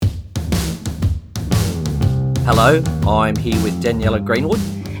Hello, I'm here with Daniela Greenwood.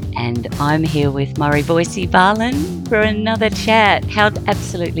 And I'm here with Murray Boise Barlin for another chat. How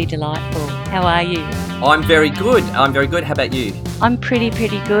absolutely delightful. How are you? I'm very good. How about you? I'm pretty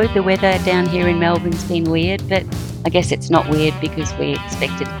good. The weather down here in Melbourne's been weird, but I guess it's not weird because we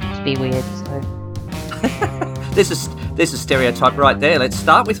expected it to be weird. So There's a stereotype right there. Let's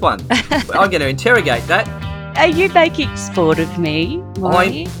start with one. I'm going to interrogate that. Are you making sport of me,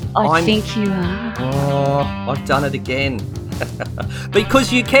 Murray? I think you are. Oh, I've done it again.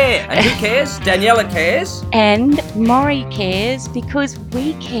 Because you care. And who cares? Daniela cares. And Maury cares because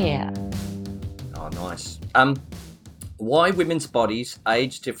we care. Oh, nice. Why women's bodies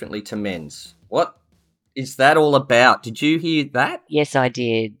age differently to men's? What is that all about? Did you hear that? Yes, I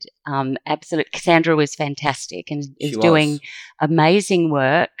did. Absolutely. Cassandra was fantastic and is doing amazing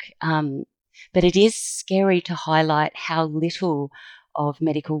work. But it is scary to highlight how little of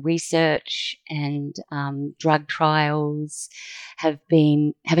medical research and drug trials have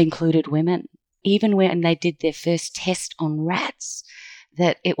included women. Even when they did their first test on rats,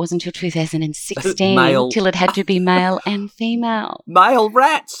 that it wasn't until 2016 till it had to be male and female. Male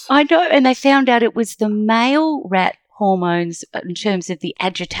rats. I know, and they found out it was the male rat hormones in terms of the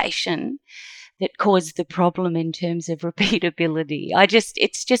agitation that caused the problem in terms of repeatability.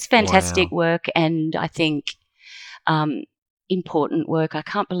 It's just fantastic work, and I think important work. I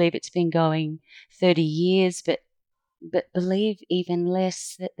can't believe it's been going 30 years, but believe even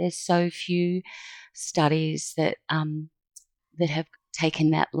less that there's so few studies that have taken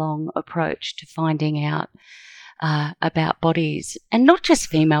that long approach to finding out about bodies, and not just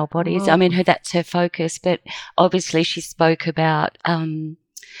female bodies. I mean, that's her focus, but obviously she spoke about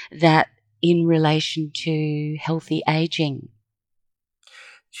that in relation to healthy aging.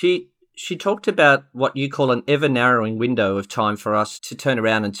 She talked about what you call an ever-narrowing window of time for us to turn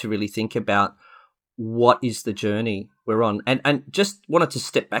around and to really think about what is the journey we're on. And just wanted to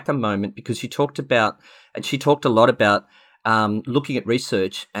step back a moment because she talked a lot about looking at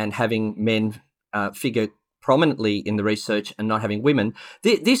research and having men figure prominently in the research and not having women.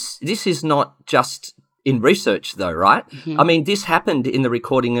 This is not just in research, though, right? Mm-hmm. I mean, this happened in the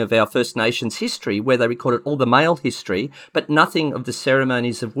recording of our First Nations history, where they recorded all the male history, but nothing of the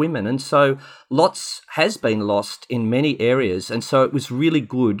ceremonies of women. And so lots has been lost in many areas. And so it was really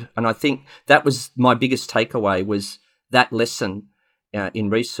good. And I think that was my biggest takeaway, was that lesson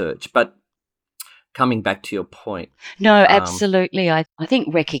in research. But coming back to your point. No, absolutely. I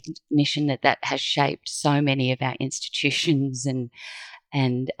think recognition that has shaped so many of our institutions and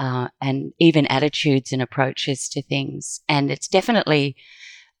even attitudes and approaches to things. And it's definitely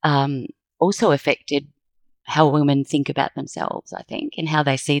also affected how women think about themselves, I think, and how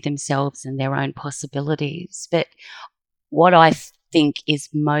they see themselves and their own possibilities. But what I think is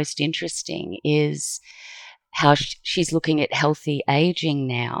most interesting is how she's looking at healthy aging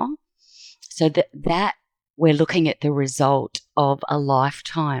now. So that we're looking at the result of a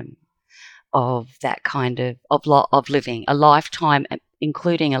lifetime of that kind of living, a lifetime,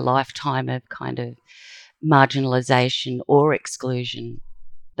 including a lifetime of kind of marginalisation or exclusion.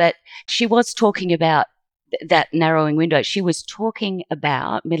 But she was talking about that narrowing window. She was talking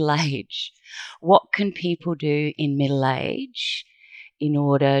about middle age. What can people do in middle age in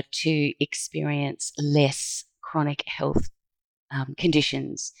order to experience less chronic health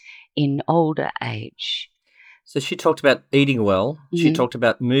conditions in older age? So she talked about eating well, Mm-hmm. She talked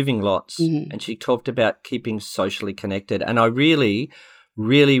about moving lots, Mm-hmm. and she talked about keeping socially connected. And I really,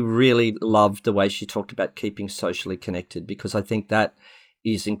 really, really loved the way she talked about keeping socially connected, because I think that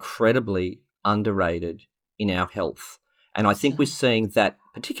is incredibly underrated in our health. And I think we're seeing that,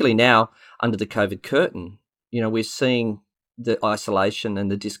 particularly now under the COVID curtain, we're seeing the isolation and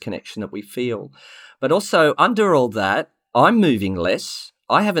the disconnection that we feel. But also under all that, I'm moving less.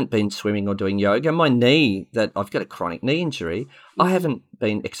 I haven't been swimming or doing yoga. My knee, that I've got a chronic knee injury, I haven't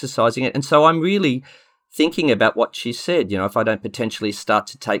been exercising it. And so I'm really thinking about what she said. If I don't potentially start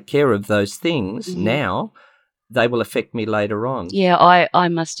to take care of those things now, they will affect me later on. Yeah, I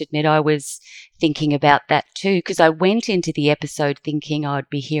must admit I was thinking about that too, because I went into the episode thinking I'd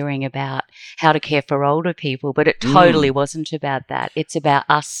be hearing about how to care for older people, but it totally wasn't about that. It's about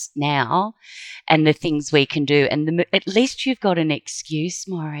us now and the things we can do. And at least you've got an excuse,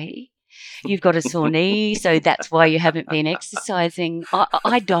 Maury. You've got a sore knee, so that's why you haven't been exercising.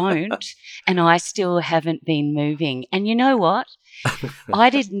 I don't, and I still haven't been moving. And you know what? I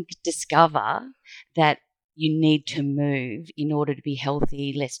didn't discover that you need to move in order to be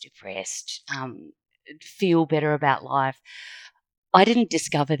healthy, less depressed, feel better about life. I didn't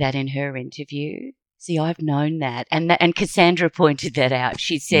discover that in her interview. See, I've known that. And Cassandra pointed that out.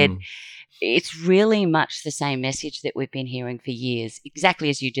 She said, it's really much the same message that we've been hearing for years, exactly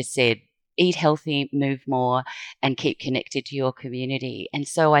as you just said. Eat healthy, move more, and keep connected to your community. And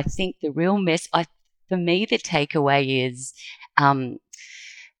so I think the real for me, the takeaway is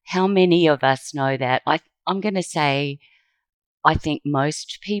how many of us know that. I'm going to say I think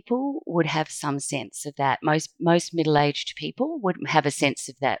most people would have some sense of that. Most middle-aged people would have a sense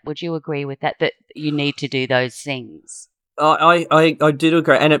of that. Would you agree with that? That you need to do those things. I do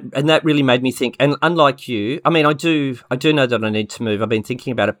agree, and that really made me think. And unlike you, I mean, I do know that I need to move. I've been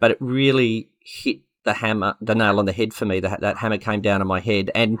thinking about it, but it really hit the nail on the head for me. That hammer came down on my head,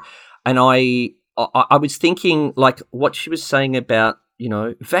 and I was thinking like what she was saying about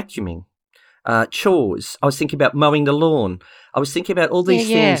vacuuming, chores. I was thinking about mowing the lawn. I was thinking about all these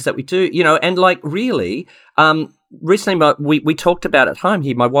things that we do, and like really, recently we talked about at home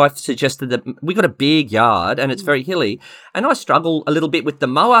here. My wife suggested that we got a big yard and it's very hilly, and I struggle a little bit with the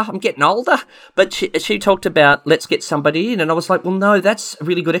mower. I'm getting older, but she talked about let's get somebody in, and I was like, well, no, that's a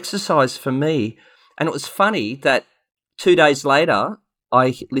really good exercise for me. And it was funny that 2 days later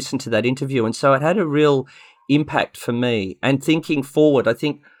I listened to that interview, and so it had a real impact for me. And thinking forward, I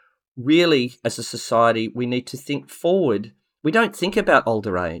think really as a society we need to think forward. We don't think about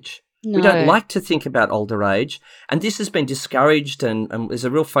older age. No. We don't like to think about older age. And this has been discouraged, and there's a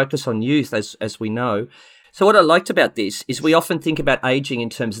real focus on youth, as we know. So what I liked about this is we often think about aging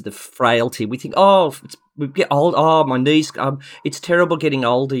in terms of the frailty. We think, we get old. Oh, my knees, it's terrible getting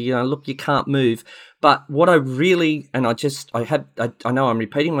older. Look, you can't move. But what I really, and I know I'm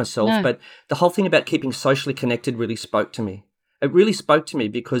repeating myself, but the whole thing about keeping socially connected really spoke to me. It really spoke to me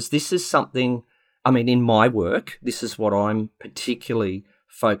because this is something, I mean, in my work, this is what I'm particularly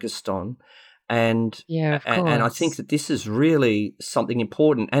focused on. And I think that this is really something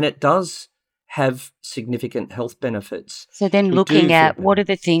important, and it does have significant health benefits. So then looking at what are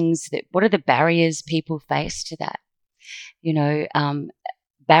the barriers people face to that?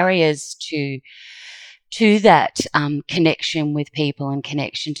 Barriers to that connection with people and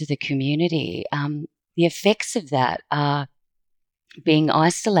connection to the community. The effects of that are being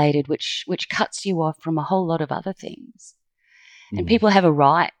isolated, which cuts you off from a whole lot of other things. And people have a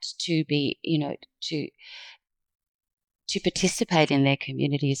right to be, to participate in their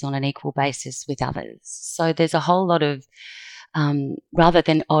communities on an equal basis with others. So there's a whole lot of, rather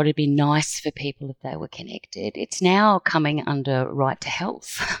than, it'd be nice for people if they were connected, it's now coming under right to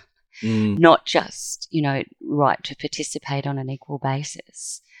health, not just, right to participate on an equal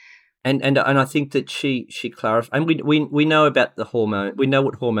basis. And I think that she clarified, and we know about the hormone. We know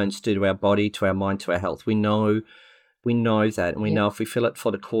what hormones do to our body, to our mind, to our health. We know that, and we know if we fill it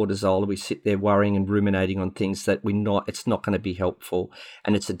for the cortisol, we sit there worrying and ruminating on things that it's not going to be helpful,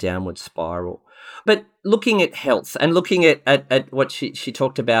 and it's a downward spiral. But looking at health and looking at what she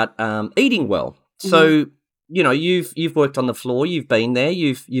talked about, eating well. So you've worked on the floor, you've been there,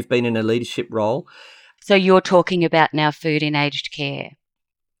 you've been in a leadership role. So you're talking about now food in aged care.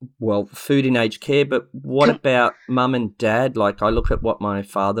 Well, food in aged care, but what about mum and dad? Like I look at what my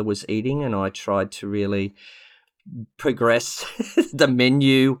father was eating, and I tried to really progress the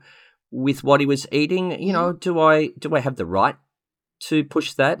menu with what he was eating. Do I have the right to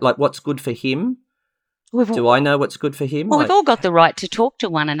push that? Like, what's good for him? Do I know what's good for him? Well, we've all got the right to talk to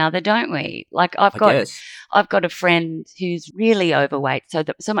one another, don't we? Like I've got a friend who's really overweight,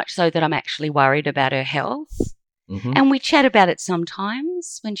 so much so that I'm actually worried about her health. Mm-hmm. And we chat about it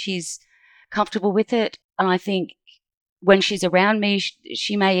sometimes when she's comfortable with it. And I think when she's around me,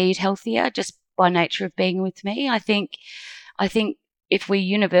 she may eat healthier just by nature of being with me. I think if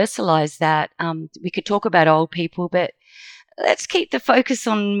we universalize that, we could talk about old people, but let's keep the focus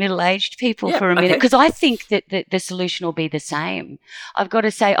on middle-aged people for a minute, because I think that the solution will be the same. I've got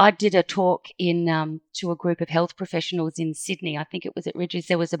to say, I did a talk to a group of health professionals in Sydney. I think it was at Ridges.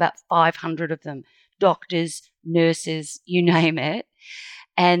 There was about 500 of them, doctors, nurses, you name it.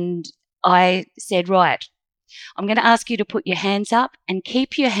 And I said, right, I'm going to ask you to put your hands up and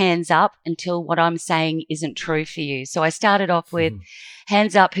keep your hands up until what I'm saying isn't true for you. So I started off with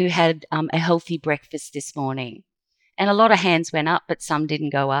hands up who had a healthy breakfast this morning. And a lot of hands went up, but some didn't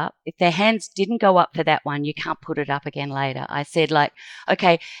go up. If their hands didn't go up for that one, you can't put it up again later. I said,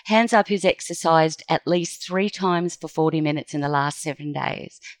 okay, hands up who's exercised at least 3 times for 40 minutes in the last 7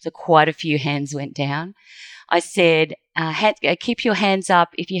 days. So quite a few hands went down. I said, keep your hands up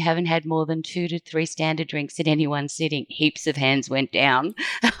if you haven't had more than 2 to 3 standard drinks at any one sitting. Heaps of hands went down.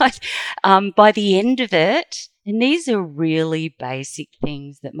 By the end of it, and these are really basic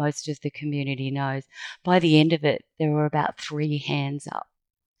things that most of the community knows, by the end of it, there were about 3 hands up.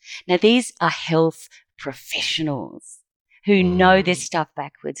 Now, these are health professionals. who know this stuff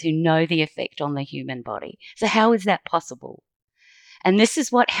backwards, who know the effect on the human body. So how is that possible? And this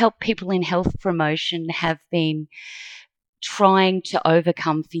is what people in health promotion have been trying to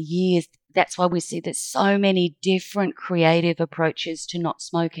overcome for years. That's why we see there's so many different creative approaches to not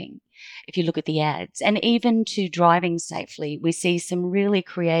smoking. If you look at the ads, and even to driving safely, we see some really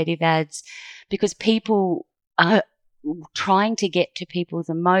creative ads because people are trying to get to people's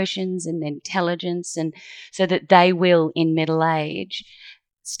emotions and intelligence, and so that they will, in middle age,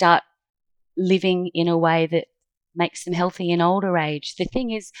 start living in a way that makes them healthy in older age. The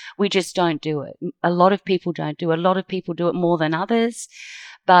thing is, we just don't do it. A lot of people don't do it. A lot of people do it more than others,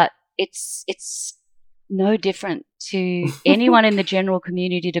 but it's no different to anyone in the general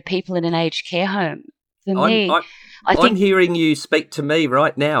community, to people in an aged care home. For me, I'm hearing you speak to me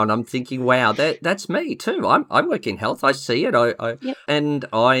right now, and I'm thinking, wow, that's me too. I work in health. I see it. Yep. And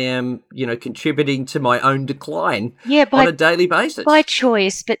I am, contributing to my own decline on a daily basis. By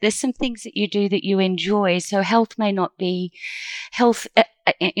choice, but there's some things that you do that you enjoy. So health may not be health,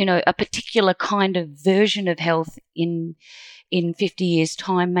 a particular kind of version of health in 50 years'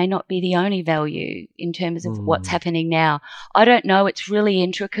 time may not be the only value in terms of what's happening now. I don't know. It's really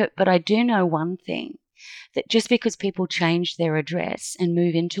intricate, but I do know one thing, that just because people change their address and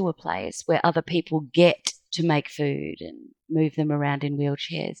move into a place where other people get to make food and move them around in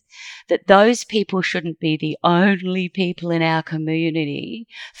wheelchairs, that those people shouldn't be the only people in our community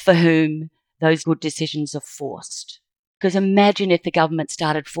for whom those good decisions are forced. Because imagine if the government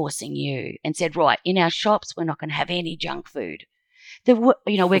started forcing you and said, right, in our shops, we're not going to have any junk food. We're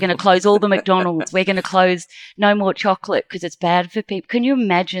going to close all the McDonald's. We're going to close no more chocolate because it's bad for people. Can you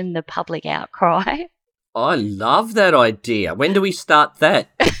imagine the public outcry? I love that idea. When do we start that?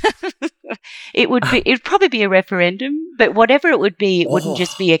 It'd probably be a referendum, but whatever it would be, it wouldn't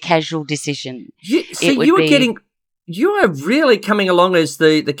just be a casual decision. You are really coming along as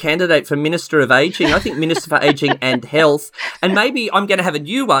the candidate for Minister of Ageing. I think Minister for Ageing and Health. And maybe I'm going to have a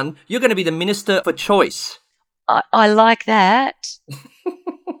new one. You're going to be the Minister for Choice. I like that.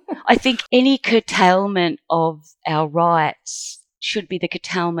 I think any curtailment of our rights should be the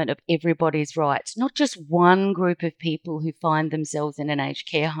curtailment of everybody's rights, not just one group of people who find themselves in an aged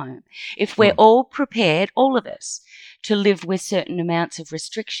care home. If we're all prepared, all of us, to live with certain amounts of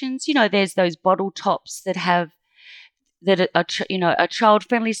restrictions, there's those bottle tops that are child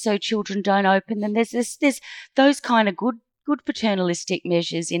friendly, so children don't open them. There's those kind of good paternalistic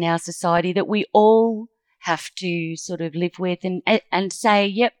measures in our society that we all have to sort of live with and say,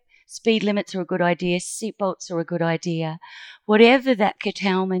 yep, speed limits are a good idea, seatbelts are a good idea. Whatever that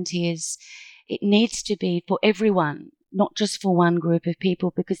curtailment is, it needs to be for everyone, not just for one group of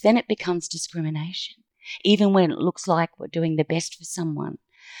people, because then it becomes discrimination, even when it looks like we're doing the best for someone.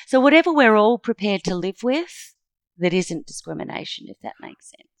 So whatever we're all prepared to live with, that isn't discrimination, if that makes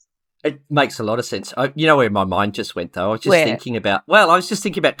sense. It makes a lot of sense. You know where my mind just went, though? I was just thinking about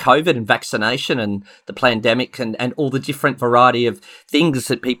COVID and vaccination and the pandemic and all the different variety of things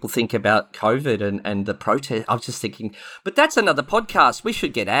that people think about COVID and the protest. I was just thinking, but that's another podcast. We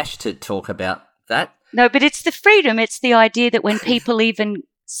should get Ash to talk about that. No, but it's the freedom. It's the idea that when people even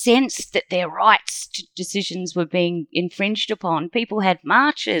sensed that their rights to decisions were being infringed upon, people had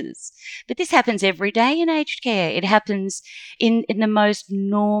marches. But this happens every day in aged care. It happens in the most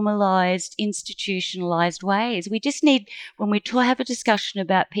normalised, institutionalised ways. We just need, when we have a discussion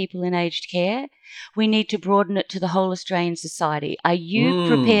about people in aged care, we need to broaden it to the whole Australian society. Are you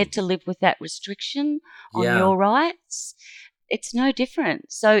prepared to live with that restriction on your rights? It's no different.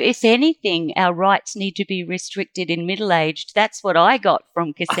 So if anything, our rights need to be restricted in middle-aged. That's what I got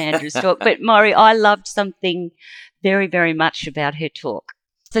from Cassandra's talk. But Maurie, I loved something very, very much about her talk.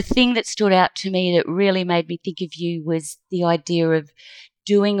 The thing that stood out to me that really made me think of you was the idea of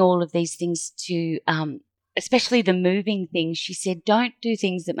doing all of these things to, especially the moving things. She said, don't do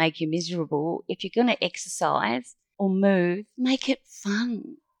things that make you miserable. If you're going to exercise or move, make it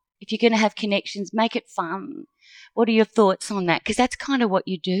fun. If you're going to have connections, make it fun. What are your thoughts on that? Because that's kind of what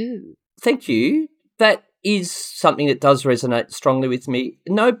you do. Thank you. That is something that does resonate strongly with me.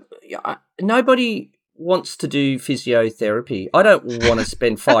 Nobody wants to do physiotherapy. I don't want to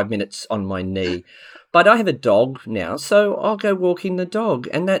spend 5 minutes on my knee. But I have a dog now, so I'll go walking the dog,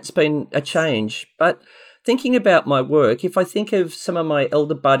 and that's been a change. But thinking about my work, if I think of some of my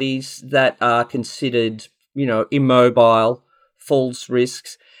elder buddies that are considered, immobile, falls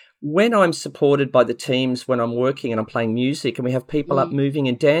risks, when I'm supported by the teams, when I'm working and I'm playing music and we have people up moving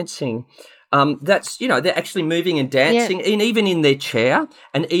and dancing, that's, they're actually moving and dancing, and even in their chair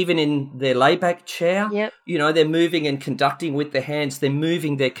and even in their layback chair, they're moving and conducting with their hands, they're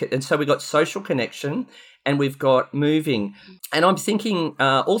moving and so we've got social connection and we've got moving. And I'm thinking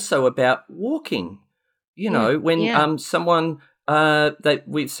also about walking. You know, when someone that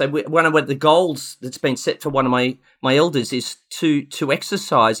we say one of the goals that's been set for one of my elders is to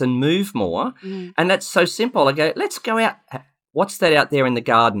exercise and move more, and that's so simple. I go, let's go out. What's that out there in the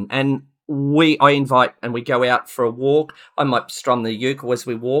garden? And I invite and we go out for a walk. I might strum the uke as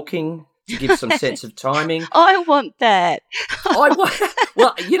we're walking to give some sense of timing. I want that.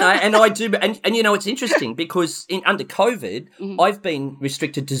 Well, you know, and I do, and you know, it's interesting because under COVID, I've been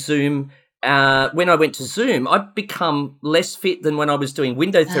restricted to Zoom. When I went to Zoom, I've become less fit than when I was doing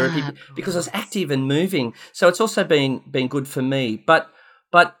window therapy because I was active and moving. So it's also been good for me. But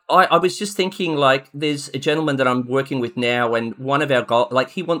I was just thinking, like, there's a gentleman that I'm working with now, and one of our goals,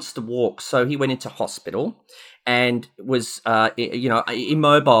 like, he wants to walk, so he went into hospital and was,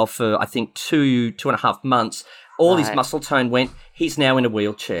 immobile for I think 2.5 months. All his muscle tone went. He's now in a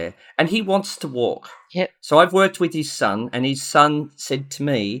wheelchair, and he wants to walk. Yep. So I've worked with his son, and his son said to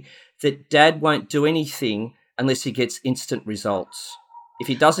me that Dad won't do anything unless he gets instant results. If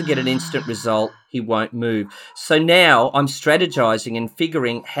he doesn't get an instant result, he won't move. So now I'm strategizing and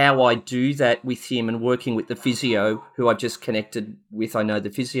figuring how I do that with him and working with the physio who I've just connected with. I know the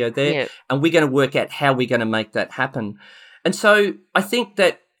physio there. Yep. And we're going to work out how we're going to make that happen. And so I think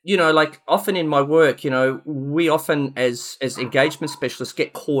that, you know, like often in my work, you know, we often as engagement specialists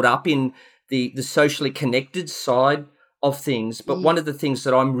get caught up in the socially connected side of things. But one of the things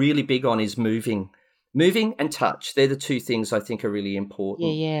that I'm really big on is moving and touch. They're the two things I think are really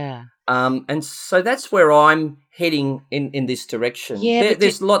important. Yeah. And so that's where I'm heading in this direction. Yeah,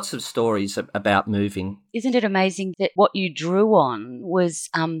 there's lots of stories about moving. Isn't it amazing that what you drew on was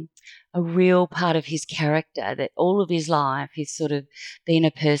a real part of his character, that all of his life he's sort of been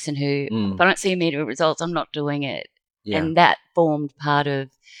a person who, if I don't see immediate results, I'm not doing it. Yeah. And that formed part of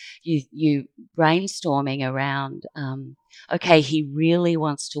you brainstorming around, okay, he really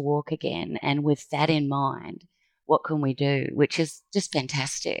wants to walk again. And with that in mind, what can we do? Which is just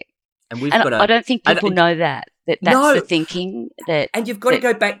fantastic. And I don't think people know that's the thinking. And you've got to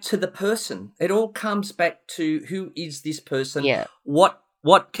go back to the person. It all comes back to who is this person? Yeah.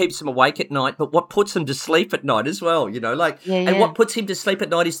 What keeps them awake at night, but what puts them to sleep at night as well, you know? And what puts him to sleep at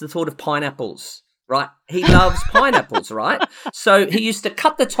night is the thought of pineapples. Right? He loves pineapples, right? So he used to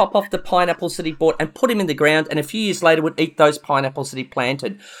cut the top off the pineapples that he bought and put them in the ground, and a few years later would eat those pineapples that he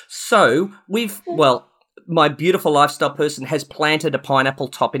planted. So my beautiful lifestyle person has planted a pineapple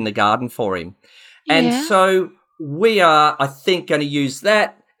top in the garden for him. Yeah. And so we are, I think, going to use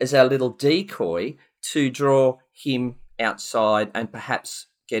that as our little decoy to draw him outside and perhaps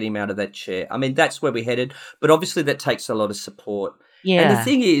get him out of that chair. I mean, that's where we're headed, but obviously that takes a lot of support. Yeah. And the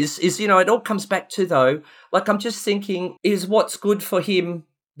thing is, you know, it all comes back to, though, like I'm just thinking, is what's good for him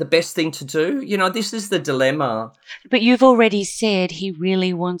the best thing to do? You know, this is the dilemma. But you've already said he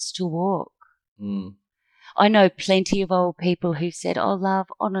really wants to walk. I know plenty of old people who said, oh, love,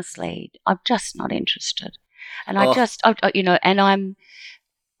 honestly, I'm just not interested. And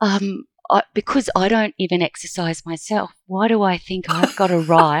because I don't even exercise myself, why do I think I've got a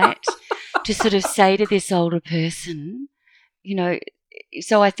right to sort of say to this older person, you know,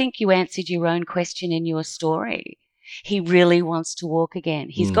 so I think you answered your own question in your story. He really wants to walk again.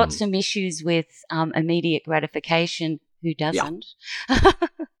 He's got some issues with immediate gratification. Who doesn't?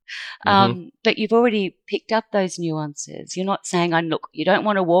 Yeah. But you've already picked up those nuances. You're not saying, look, you don't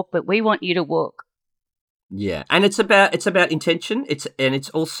want to walk, but we want you to walk. Yeah, and it's about intention. It's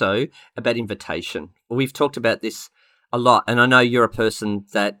also about invitation. We've talked about this a lot, and I know you're a person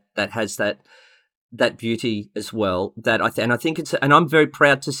that has that beauty as well. And I think and I'm very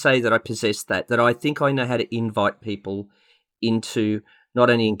proud to say that I possess that. That I think I know how to invite people into not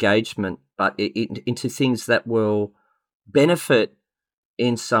only engagement but into things that will benefit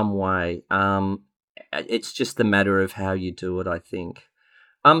in some way. It's just a matter of how you do it, I think.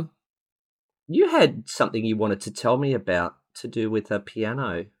 You had something you wanted to tell me about to do with a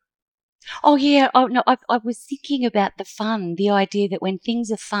piano. Oh, yeah. Oh, no, I was thinking about the fun, the idea that when things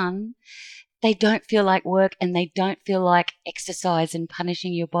are fun, they don't feel like work and they don't feel like exercise and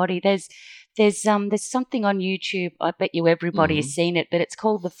punishing your body. There's something on YouTube, I bet you everybody has seen it, but it's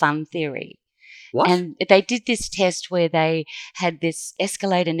called the fun theory. What? And they did this test where they had this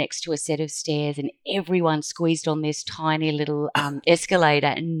escalator next to a set of stairs and everyone squeezed on this tiny little escalator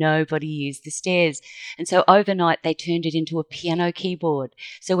and nobody used the stairs. And so overnight they turned it into a piano keyboard.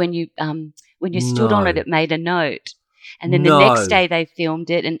 So when you stood on it, it made a note. And then the next day they filmed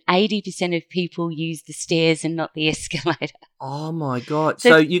it, and 80% of people use the stairs and not the escalator. Oh my God!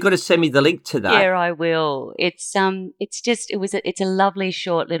 So you got to send me the link to that. Yeah, I will. It's a lovely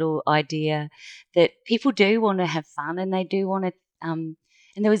short little idea that people do want to have fun, and they do want to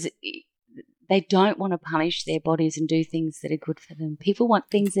they don't want to punish their bodies and do things that are good for them. People want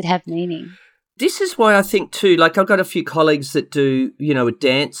things that have meaning. This is why I think too, like I've got a few colleagues that do, a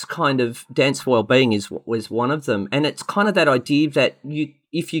dance for wellbeing was one of them. And it's kind of that idea that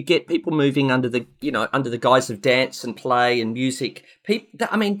if you get people moving under the guise of dance and play and music,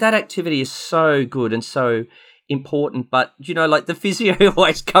 that activity is so good and so important. But, like the physio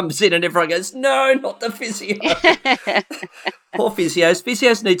always comes in and everyone goes, no, not the physio. Poor physios.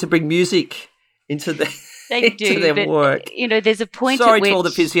 Physios need to bring music into their work. There's a point. Sorry to all the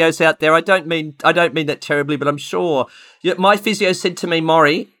physios out there. I don't mean that terribly, but I'm sure. My physio said to me,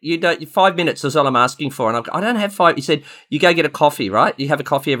 Maury, 5 minutes is all I'm asking for, and I don't have 5. He said, you go get a coffee, right? You have a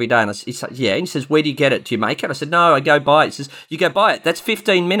coffee every day, and he said, yeah. And he says, where do you get it? Do you make it? I said, no, I go buy it. He says, you go buy it. That's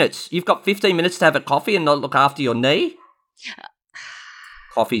 15 minutes. You've got 15 minutes to have a coffee and not look after your knee.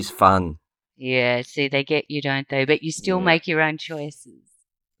 Coffee's fun. Yeah, see, they get you, don't they? But you still make your own choices.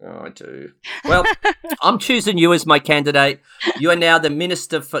 Oh, I do. Well, I'm choosing you as my candidate. You are now the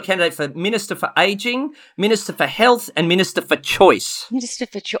candidate for Minister for Ageing, Minister for Health, and Minister for Choice. Minister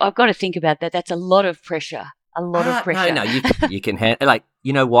for Choice. I've got to think about that. That's a lot of pressure. Of pressure. No, you can handle.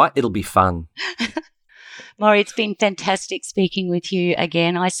 You know what? It'll be fun. Maury, it's been fantastic speaking with you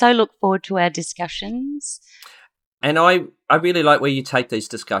again. I so look forward to our discussions. And I really like where you take these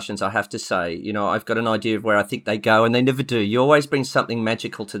discussions, I have to say. I've got an idea of where I think they go, and they never do. You always bring something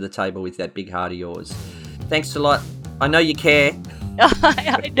magical to the table with that big heart of yours. Thanks a lot. I know you care.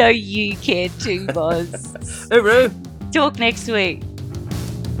 I know you care too, Boz. Hooroo. Talk next week.